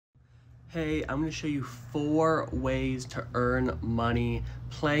Hey, I'm going to show you 4 ways to earn money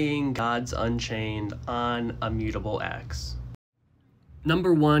playing Gods Unchained on Immutable X.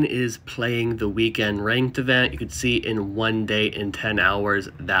 Number 1 is playing the weekend ranked event. You can see in 1 day in 10 hours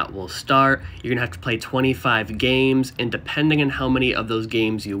that will start. You're gonna have to play 25 games, and depending on how many of those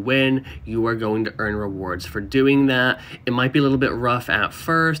games you win, you are going to earn rewards for doing that. It might be a little bit rough at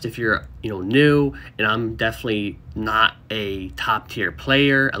first if you're new, and I'm definitely not a top tier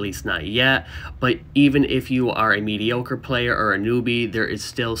player, at least not yet, but even if you are a mediocre player or a newbie, there is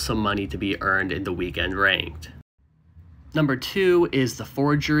still some money to be earned in the weekend ranked. Number 2 is the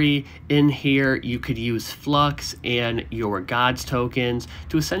forgery. In here, you could use Flux and your Gods tokens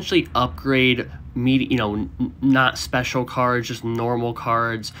to essentially upgrade not special cards, just normal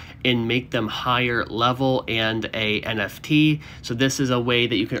cards, and make them higher level and a NFT. So this is a way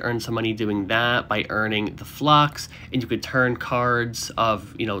that you can earn some money doing that by earning the Flux, and you could turn cards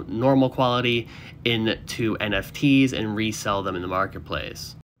of normal quality into NFTs and resell them in the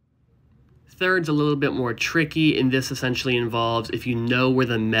marketplace. Third's a little bit more tricky, and this essentially involves if you know where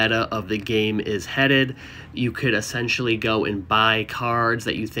the meta of the game is headed, you could essentially go and buy cards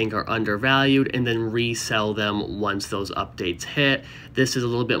that you think are undervalued and then resell them once those updates hit. This is a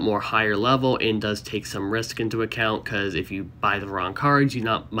little bit more higher level and does take some risk into account, because if you buy the wrong cards, you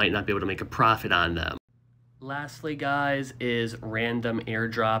might not be able to make a profit on them. Lastly, guys, is random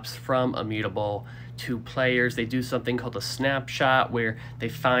airdrops from Immutable to players. They do something called a snapshot, where they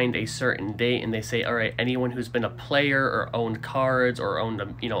find a certain date and they say, all right, anyone who's been a player or owned cards or owned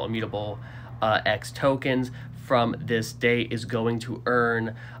Immutable X tokens from this date is going to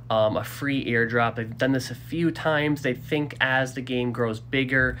earn a free airdrop. They've done this a few times. They think as the game grows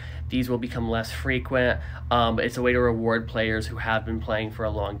bigger, these will become less frequent. It's a way to reward players who have been playing for a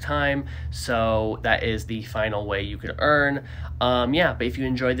long time. So that is the final way you can earn. Yeah, but if you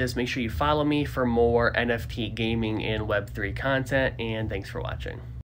enjoyed this, make sure you follow me for more NFT gaming and Web3 content, and thanks for watching.